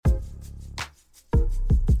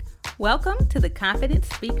Welcome to the Confident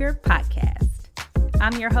Speaker Podcast.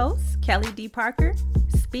 I'm your host, Kelly D. Parker,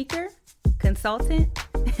 speaker, consultant,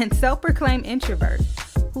 and self-proclaimed introvert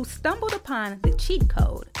who stumbled upon the cheat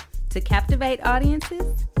code to captivate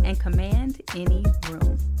audiences and command any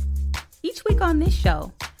room. Each week on this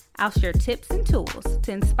show, I'll share tips and tools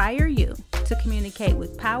to inspire you to communicate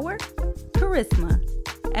with power, charisma,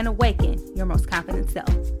 and awaken your most confident self.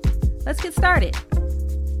 Let's get started.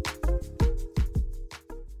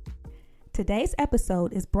 Today's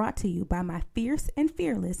episode is brought to you by my Fierce and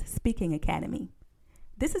Fearless Speaking Academy.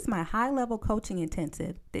 This is my high-level coaching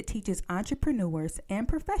intensive that teaches entrepreneurs and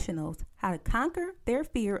professionals how to conquer their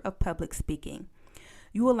fear of public speaking.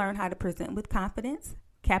 You will learn how to present with confidence,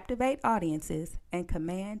 captivate audiences, and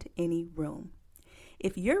command any room.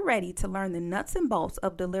 If you're ready to learn the nuts and bolts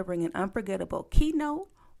of delivering an unforgettable keynote,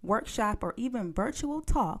 workshop, or even virtual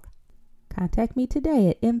talk, contact me today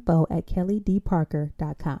at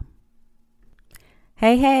info@kellydparker.com.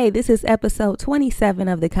 Hey, this is episode 27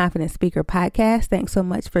 of the Confident Speaker Podcast. Thanks so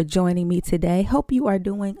much for joining me today. Hope you are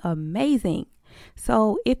doing amazing.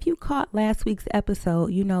 So if you caught last week's episode,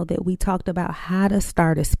 you know that we talked about how to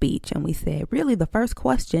start a speech. And we said, really, the first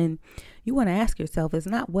question you want to ask yourself is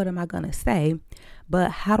not what am I going to say, but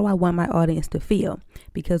how do I want my audience to feel?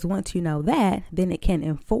 Because once you know that, then it can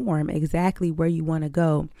inform exactly where you want to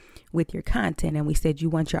go with your content. And we said you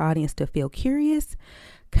want your audience to feel curious,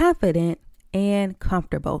 confident, and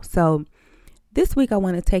comfortable. So this week I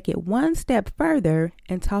want to take it one step further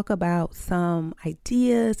and talk about some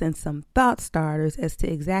ideas and some thought starters as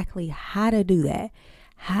to exactly how to do that.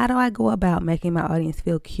 How do I go about making my audience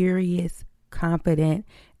feel curious, confident,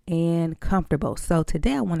 and comfortable? So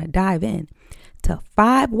today I want to dive in to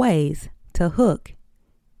 5 ways to hook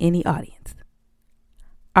any audience.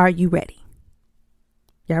 Are you ready?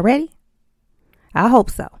 Y'all ready? I hope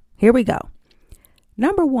so. Here we go.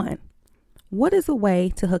 Number 1. What is a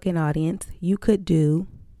way to hook an audience? You could do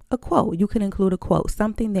a quote. You could include a quote,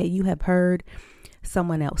 something that you have heard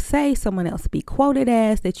someone else say, someone else be quoted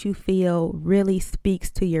as, that you feel really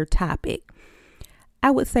speaks to your topic.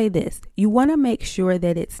 I would say this. You want to make sure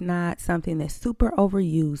that it's not something that's super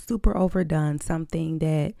overused, super overdone, something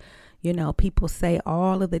that, people say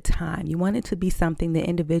all of the time. You want it to be something that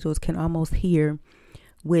individuals can almost hear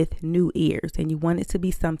with new ears, and you want it to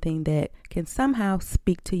be something that can somehow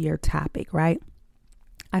speak to your topic, right?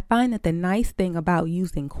 I find that the nice thing about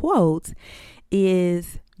using quotes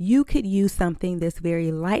is you could use something that's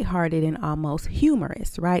very lighthearted and almost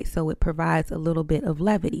humorous, right? So it provides a little bit of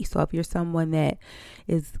levity. So if you're someone that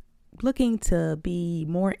is looking to be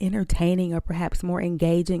more entertaining or perhaps more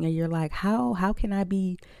engaging, and you're like, how can I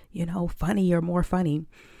be, funny or more funny?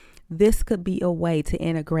 This could be a way to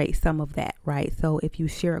integrate some of that, right? So if you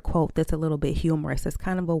share a quote that's a little bit humorous, it's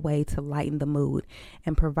kind of a way to lighten the mood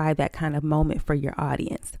and provide that kind of moment for your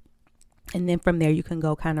audience. And then from there, you can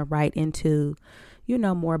go kind of right into,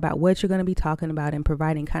 more about what you're going to be talking about and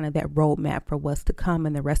providing kind of that roadmap for what's to come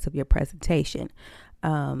in the rest of your presentation.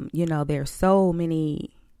 There's so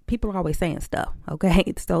many people are always saying stuff,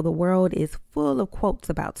 okay? So the world is full of quotes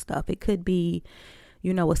about stuff. It could be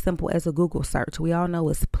as simple as a Google search. We all know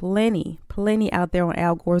it's plenty out there on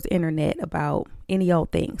Al Gore's internet about any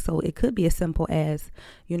old thing. So it could be as simple as,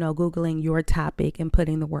 Googling your topic and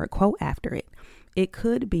putting the word quote after it. It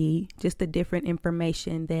could be just the different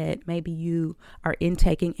information that maybe you are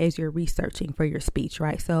intaking as you're researching for your speech,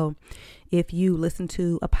 right? So if you listen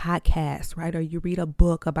to a podcast, right, or you read a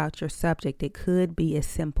book about your subject, it could be as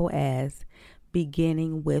simple as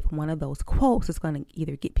beginning with one of those quotes. It's going to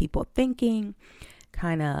either get people thinking,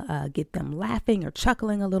 kind of get them laughing or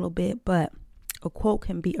chuckling a little bit, but a quote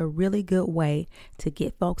can be a really good way to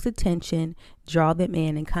get folks' attention, draw them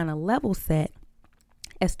in, and kind of level set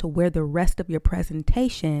as to where the rest of your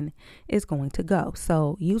presentation is going to go.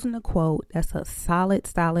 So using a quote, that's a solid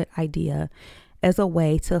idea as a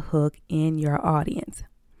way to hook in your audience.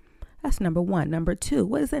 That's number 1. Number 2,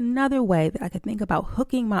 what is another way that I could think about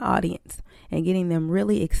hooking my audience and getting them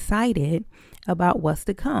really excited about what's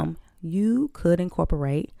to come? You could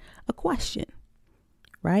incorporate a question,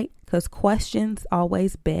 right? Because questions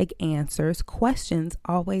always beg answers. Questions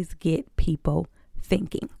always get people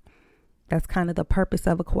thinking. That's kind of the purpose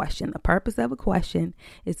of a question. The purpose of a question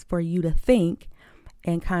is for you to think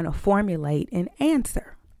and kind of formulate an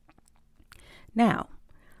answer. Now,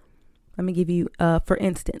 let me give you, for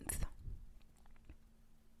instance,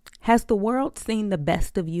 has the world seen the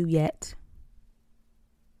best of you yet?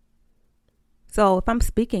 So if I'm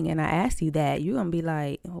speaking and I ask you that, you're going to be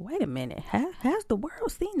like, oh, wait a minute. Has the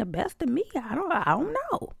world seen the best of me? I don't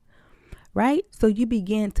know. Right? So you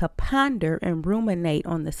begin to ponder and ruminate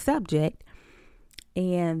on the subject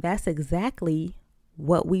And that's exactly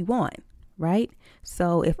what we want, right?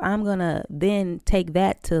 So if I'm going to then take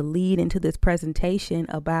that to lead into this presentation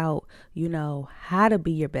about, how to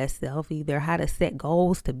be your best self, either how to set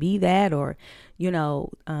goals to be that, or,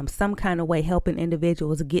 some kind of way helping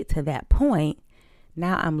individuals get to that point,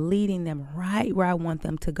 now I'm leading them right where I want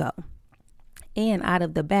them to go. And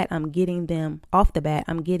off the bat, I'm getting them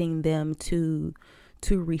to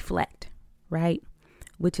reflect, right?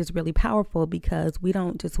 Which is really powerful, because we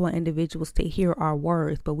don't just want individuals to hear our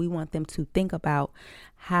words, but we want them to think about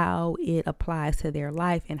how it applies to their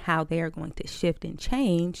life and how they are going to shift and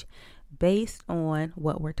change based on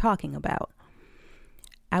what we're talking about.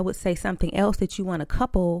 I would say something else that you want to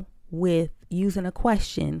couple with using a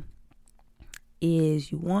question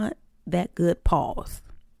is you want that good pause,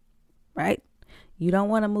 right? You don't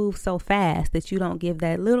want to move so fast that you don't give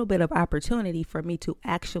that little bit of opportunity for me to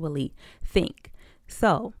actually think.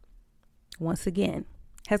 So, once again,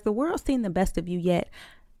 has the world seen the best of you yet?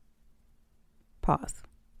 Pause.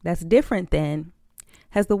 That's different than,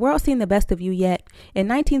 has the world seen the best of you yet? In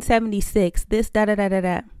 1976, this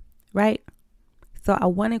right? So I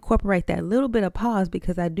want to incorporate that little bit of pause,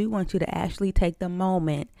 because I do want you to actually take the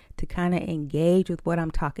moment to kind of engage with what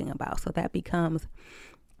I'm talking about. So that becomes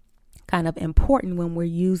kind of important when we're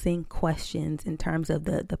using questions in terms of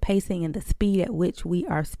the pacing and the speed at which we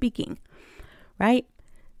are speaking, right?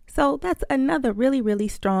 So that's another really, really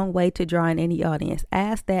strong way to draw in any audience.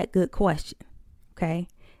 Ask that good question, okay?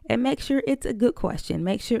 And make sure it's a good question.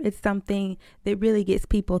 Make sure it's something that really gets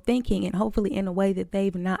people thinking, and hopefully in a way that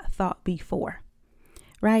they've not thought before,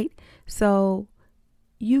 right? So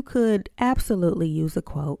you could absolutely use a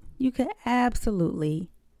quote. You could absolutely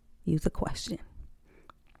use a question.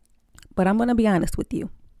 But I'm going to be honest with you.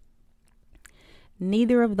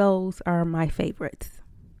 Neither of those are my favorites.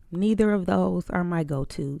 Neither of those are my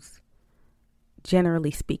go-tos,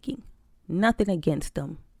 generally speaking. Nothing against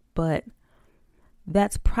them, but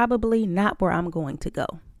that's probably not where I'm going to go,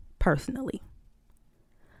 personally.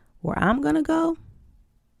 Where I'm going to go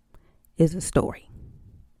is a story.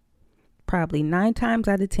 Probably 9 times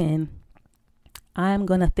out of 10, I'm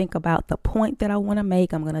going to think about the point that I want to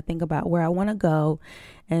make. I'm going to think about where I want to go.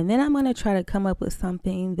 And then I'm going to try to come up with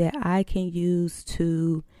something that I can use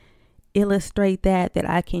to illustrate that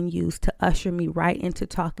I can use to usher me right into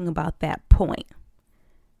talking about that point.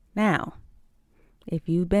 Now, if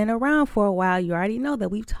you've been around for a while, you already know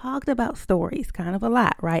that we've talked about stories kind of a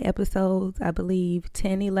lot, right? Episodes, I believe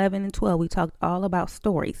 10, 11, and 12, we talked all about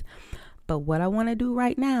stories. But what I want to do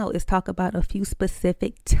right now is talk about a few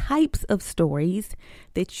specific types of stories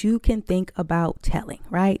that you can think about telling,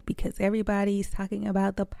 right? Because everybody's talking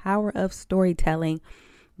about the power of storytelling.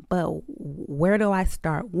 But where do I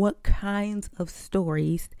start? What kinds of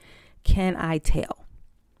stories can I tell?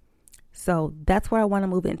 So that's where I want to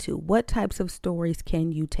move into. What types of stories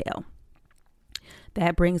can you tell?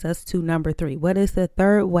 That brings us to number 3. What is the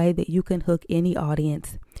third way that you can hook any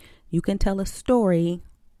audience? You can tell a story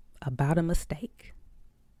about a mistake.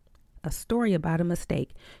 A story about a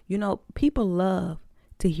mistake. People love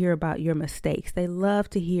to hear about your mistakes. They love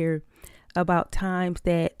to hear about times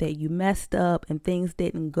that you messed up and things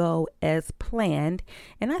didn't go as planned.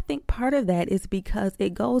 And I think part of that is because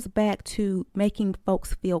it goes back to making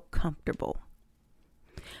folks feel comfortable.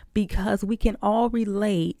 Because we can all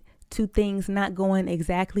relate to things not going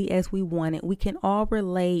exactly as we wanted. We can all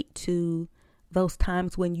relate to those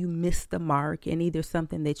times when you missed the mark in either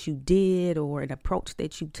something that you did or an approach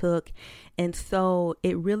that you took. And so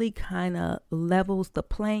it really kind of levels the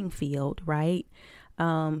playing field, right?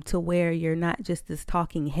 To where you're not just this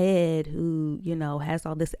talking head who, has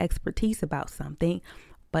all this expertise about something,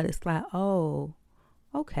 but it's like, oh,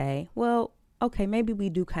 okay, well, okay, maybe we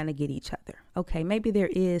do kind of get each other. Okay, maybe there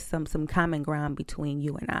is some common ground between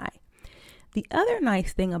you and I. The other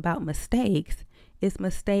nice thing about mistakes is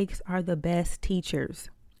mistakes are the best teachers.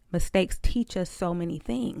 Mistakes teach us so many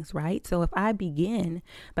things, right? So if I begin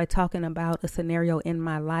by talking about a scenario in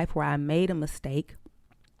my life where I made a mistake,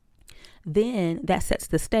 then that sets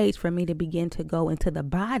the stage for me to begin to go into the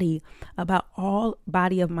body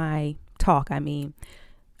of my talk.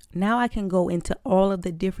 Now I can go into all of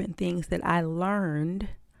the different things that I learned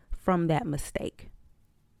from that mistake,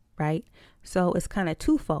 right? So it's kind of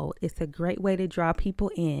twofold. It's a great way to draw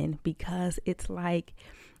people in because it's like,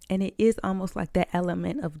 and it is almost like that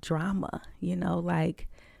element of drama,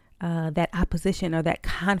 that opposition or that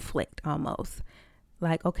conflict almost.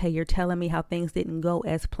 Like, okay, you're telling me how things didn't go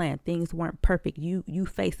as planned. Things weren't perfect. You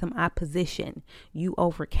faced some opposition. You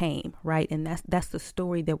overcame, right? And that's the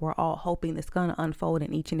story that we're all hoping that's going to unfold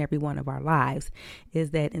in each and every one of our lives, is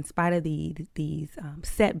that in spite of these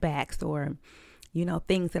setbacks or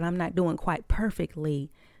things that I'm not doing quite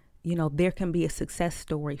perfectly, there can be a success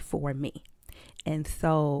story for me. And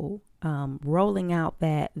so rolling out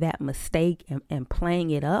that mistake and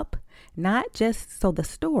playing it up, not just so the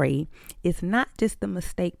story is not just the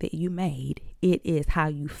mistake that you made. It is how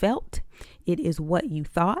you felt. It is what you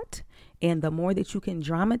thought. And the more that you can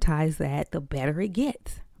dramatize that, the better it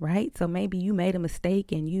gets. Right? So maybe you made a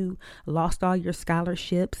mistake and you lost all your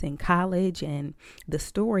scholarships in college, and the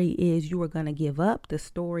story is you were going to give up. The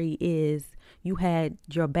story is you had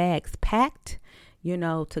your bags packed,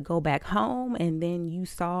 to go back home, and then you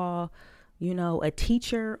saw, a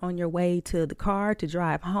teacher on your way to the car to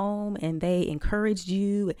drive home, and they encouraged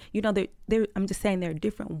you. I'm just saying there are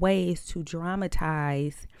different ways to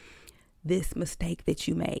dramatize this mistake that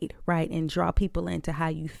you made, right? And draw people into how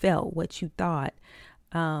you felt, what you thought.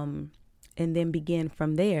 And then begin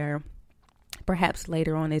from there, perhaps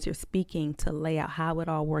later on as you're speaking, to lay out how it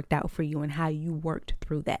all worked out for you and how you worked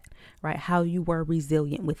through that, right? How you were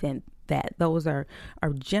resilient within that. Those are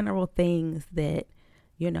general things that,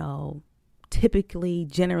 typically,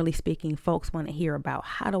 generally speaking, folks want to hear about.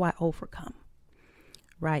 How do I overcome,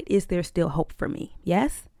 right? Is there still hope for me?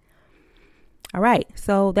 Yes. All right.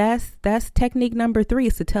 So that's technique number 3,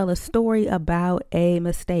 is to tell a story about a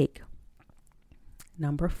mistake.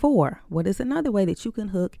 Number 4, what is another way that you can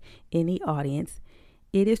hook any audience?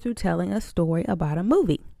 It is through telling a story about a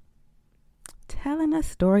movie. Telling a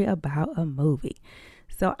story about a movie.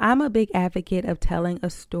 So I'm a big advocate of telling a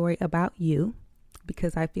story about you,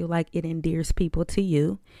 because I feel like it endears people to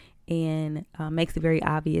you and makes it very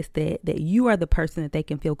obvious that you are the person that they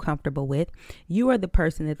can feel comfortable with. You are the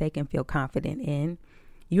person that they can feel confident in.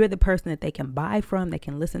 You're the person that they can buy from, they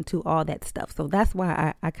can listen to, all that stuff. So that's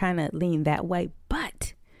why I kind of lean that way.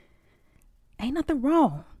 But ain't nothing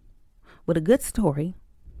wrong with a good story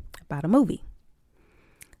about a movie.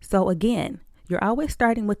 So again, you're always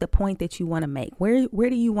starting with the point that you want to make. Where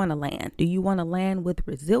do you want to land? Do you want to land with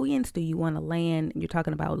resilience? Do you want to land, you're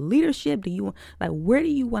talking about leadership? Where do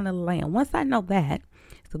you want to land? Once I know that,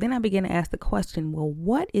 so then I begin to ask the question, well,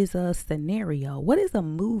 what is a scenario? What is a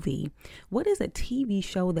movie? What is a TV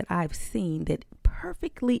show that I've seen that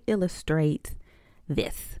perfectly illustrates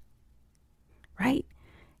this? Right?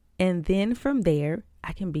 And then from there,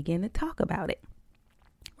 I can begin to talk about it.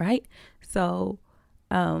 Right? So,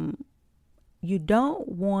 you don't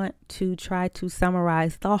want to try to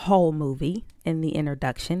summarize the whole movie in the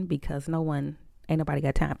introduction, because ain't nobody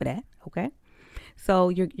got time for that. Okay. So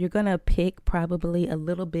you're going to pick probably a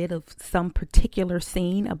little bit of some particular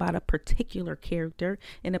scene about a particular character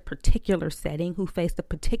in a particular setting who faced a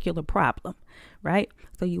particular problem, right?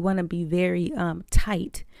 So you want to be very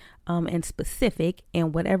tight and specific,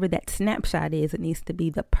 and whatever that snapshot is, it needs to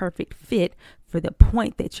be the perfect fit for the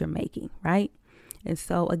point that you're making, right? And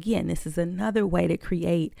so, again, this is another way to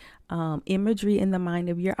create imagery in the mind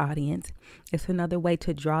of your audience. It's another way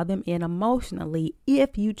to draw them in emotionally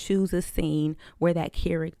if you choose a scene where that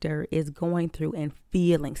character is going through and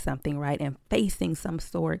feeling something, right? And facing some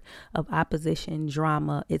sort of opposition,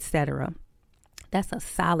 drama, etc. That's a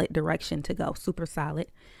solid direction to go, super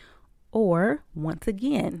solid. Or, once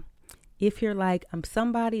again, if you're like, I'm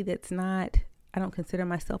somebody that's not, I don't consider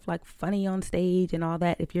myself like funny on stage and all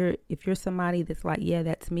that. If you're somebody that's like, yeah,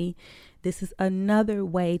 that's me, this is another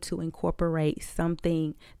way to incorporate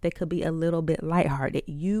something that could be a little bit lighthearted.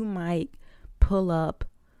 You might pull up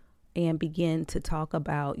and begin to talk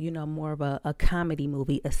about, more of a comedy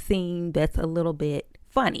movie, a scene that's a little bit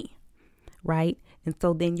funny, right? And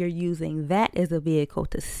so then you're using that as a vehicle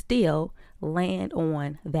to still land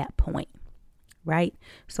on that point. Right?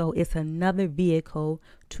 So it's another vehicle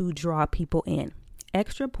to draw people in.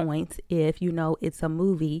 Extra points if it's a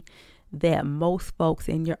movie that most folks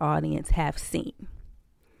in your audience have seen,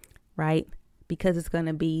 right? Because it's going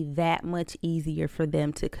to be that much easier for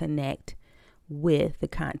them to connect with the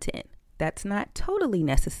content. That's not totally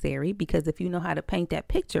necessary, because if you know how to paint that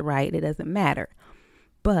picture right, it doesn't matter.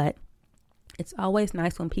 But it's always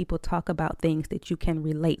nice when people talk about things that you can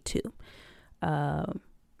relate to.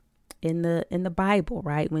 In the Bible,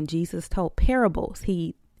 right? When Jesus told parables,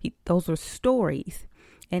 he those are stories,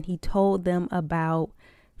 and he told them about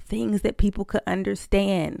things that people could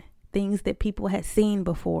understand, things that people had seen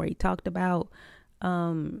before. He talked about,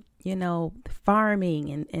 farming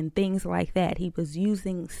and things like that. He was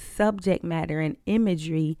using subject matter and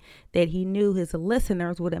imagery that he knew his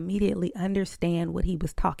listeners would immediately understand what he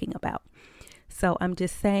was talking about. So I'm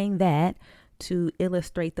just saying that to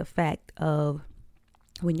illustrate the fact of,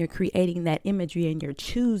 when you're creating that imagery and you're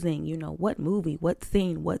choosing, what movie, what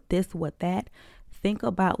scene, what this, what that, think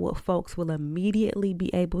about what folks will immediately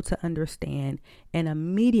be able to understand and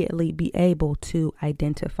immediately be able to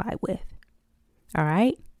identify with. All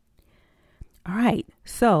right. All right.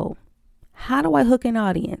 So how do I hook an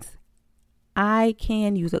audience? I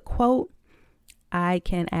can use a quote. I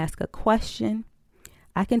can ask a question.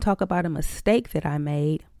 I can talk about a mistake that I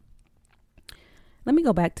made. Let me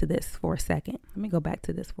go back to this for a second. Let me go back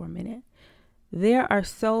to this for a minute. There are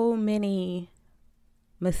so many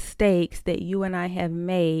mistakes that you and I have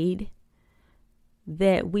made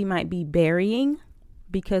that we might be burying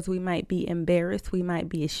because we might be embarrassed. We might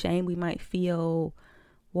be ashamed. We might feel,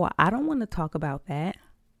 well, I don't want to talk about that.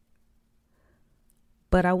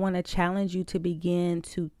 But I want to challenge you to begin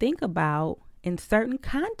to think about, in certain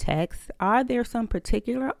contexts, are there some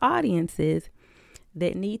particular audiences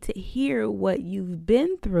that need to hear what you've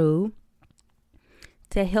been through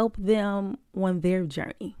to help them on their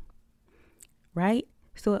journey, right?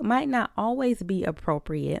 So it might not always be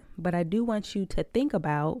appropriate, but I do want you to think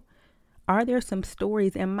about, are there some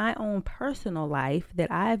stories in my own personal life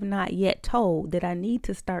that I've not yet told that I need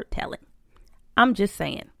to start telling? I'm just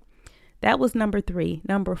saying. That was number 3.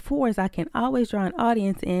 Number 4 is I can always draw an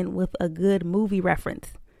audience in with a good movie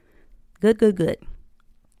reference. Good.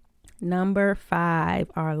 Number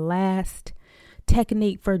 5, our last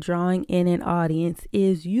technique for drawing in an audience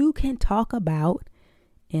is you can talk about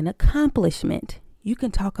an accomplishment. You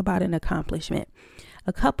can talk about an accomplishment.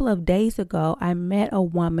 A couple of days ago, I met a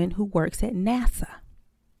woman who works at NASA.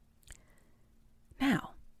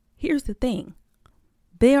 Now, here's the thing.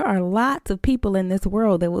 There are lots of people in this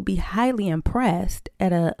world that would be highly impressed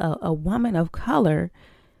at a woman of color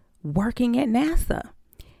working at NASA.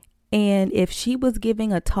 And if she was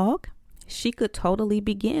giving a talk, she could totally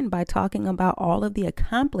begin by talking about all of the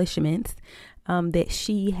accomplishments that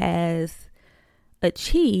she has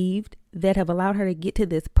achieved that have allowed her to get to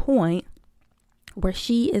this point where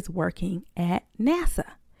she is working at NASA.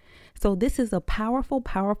 So this is a powerful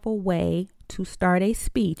way to start a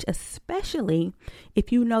speech, especially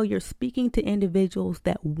if you know you're speaking to individuals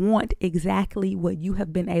that want exactly what you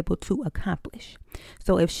have been able to accomplish.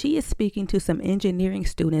 So if she is speaking to some engineering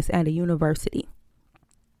students at a university,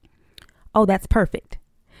 oh, that's perfect,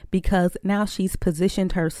 because now she's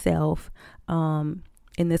positioned herself in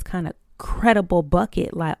this kind of credible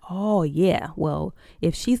bucket, like, oh yeah, well,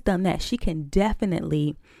 if she's done that, she can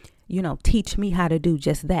definitely teach me how to do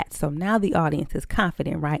just that. So now the audience is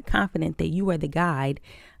confident, right? Confident that you are the guide,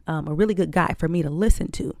 a really good guide for me to listen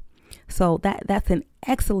to. So that's an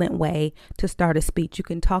excellent way to start a speech. You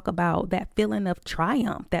can talk about that feeling of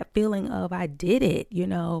triumph, that feeling of I did it,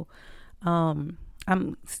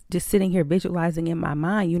 I'm just sitting here visualizing in my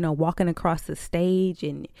mind, walking across the stage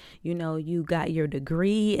and, you got your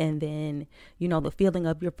degree and then, the feeling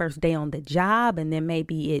of your first day on the job. And then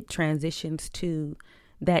maybe it transitions to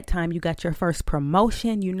that time you got your first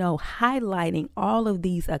promotion, highlighting all of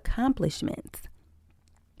these accomplishments.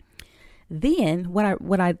 Then what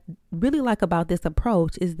I really like about this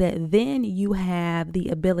approach is that then you have the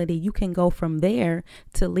ability, you can go from there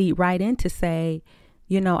to lead right into say,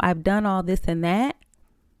 I've done all this and that,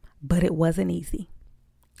 but it wasn't easy.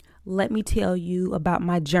 Let me tell you about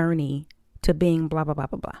my journey to being blah, blah, blah,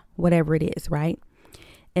 blah, blah, whatever it is, right?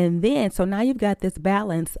 And then, so now you've got this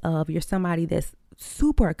balance of you're somebody that's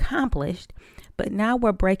super accomplished, but now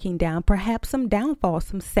we're breaking down perhaps some downfalls,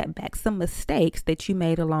 some setbacks, some mistakes that you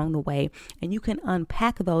made along the way. And you can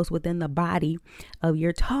unpack those within the body of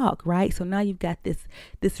your talk, right? So now you've got this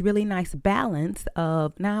really nice balance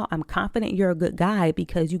of now I'm confident you're a good guy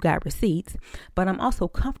because you got receipts, but I'm also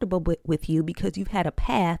comfortable with you because you've had a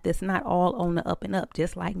path that's not all on the up and up,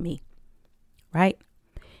 just like me, right?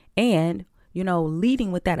 And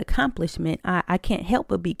leading with that accomplishment, I can't help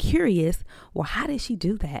but be curious. Well, how did she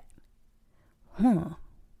do that?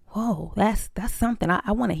 Whoa, that's something.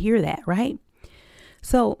 I want to hear that, right?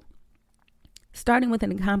 So starting with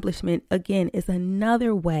an accomplishment, again, is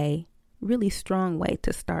another way, really strong way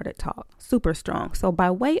to start a talk. Super strong. So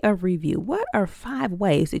by way of review, what are 5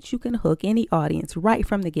 ways that you can hook any audience right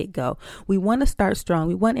from the get-go? We want to start strong.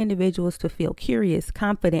 We want individuals to feel curious,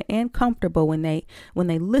 confident, and comfortable when they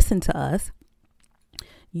listen to us.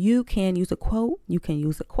 You can use a quote. You can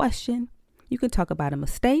use a question. You can talk about a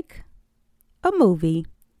mistake, a movie,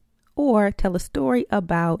 or tell a story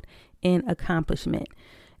about an accomplishment.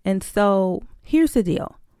 And so here's the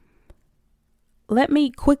deal. Let me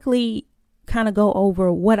quickly kind of go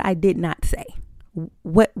over what I did not say.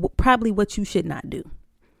 Probably what you should not do.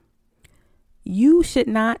 You should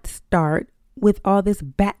not start with all this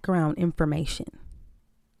background information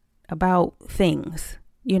about things,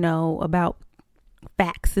 about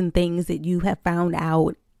facts and things that you have found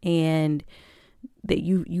out and that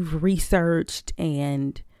you've researched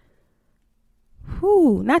and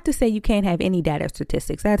not to say you can't have any data or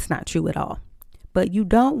statistics. That's not true at all. But you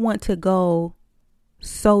don't want to go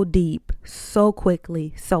so deep, so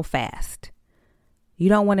quickly, so fast. You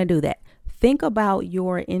don't want to do that. Think about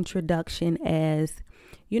your introduction as,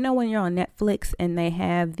 when you're on Netflix and they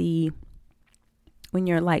have when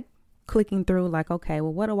you're like clicking through, like, okay,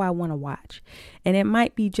 well, what do I want to watch? And it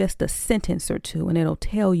might be just a sentence or two, and it'll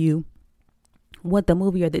tell you what the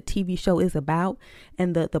movie or the TV show is about.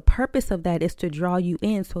 And the purpose of that is to draw you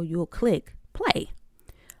in so you'll click play.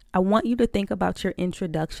 I want you to think about your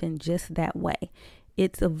introduction just that way.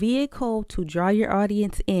 It's a vehicle to draw your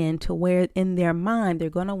audience in to where in their mind, they're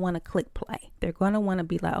going to want to click play. They're going to want to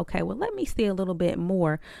be like, okay, well, let me see a little bit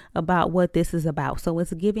more about what this is about. So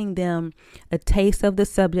it's giving them a taste of the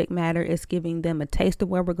subject matter. It's giving them a taste of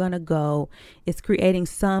where we're going to go. It's creating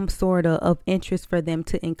some sort of interest for them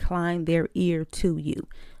to incline their ear to you.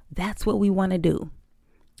 That's what we want to do.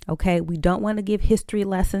 Okay. We don't want to give history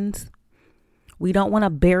lessons. We don't want to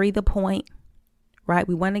bury the point. Right?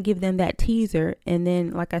 We want to give them that teaser. And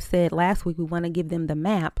then, like I said last week, we want to give them the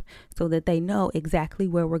map so that they know exactly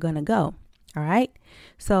where we're going to go. All right.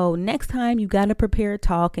 So next time you got to prepare a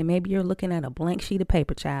talk and maybe you're looking at a blank sheet of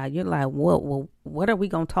paper, child. You're like, well, what are we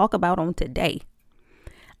going to talk about on today?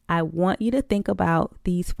 I want you to think about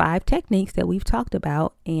these 5 techniques that we've talked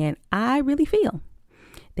about. And I really feel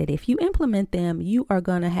that if you implement them, you are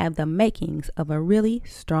going to have the makings of a really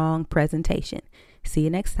strong presentation. See you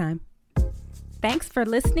next time. Thanks for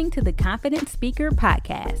listening to the Confident Speaker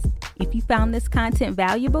Podcast. If you found this content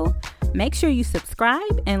valuable, make sure you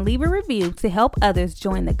subscribe and leave a review to help others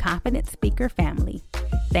join the Confident Speaker family.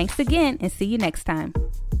 Thanks again and see you next time.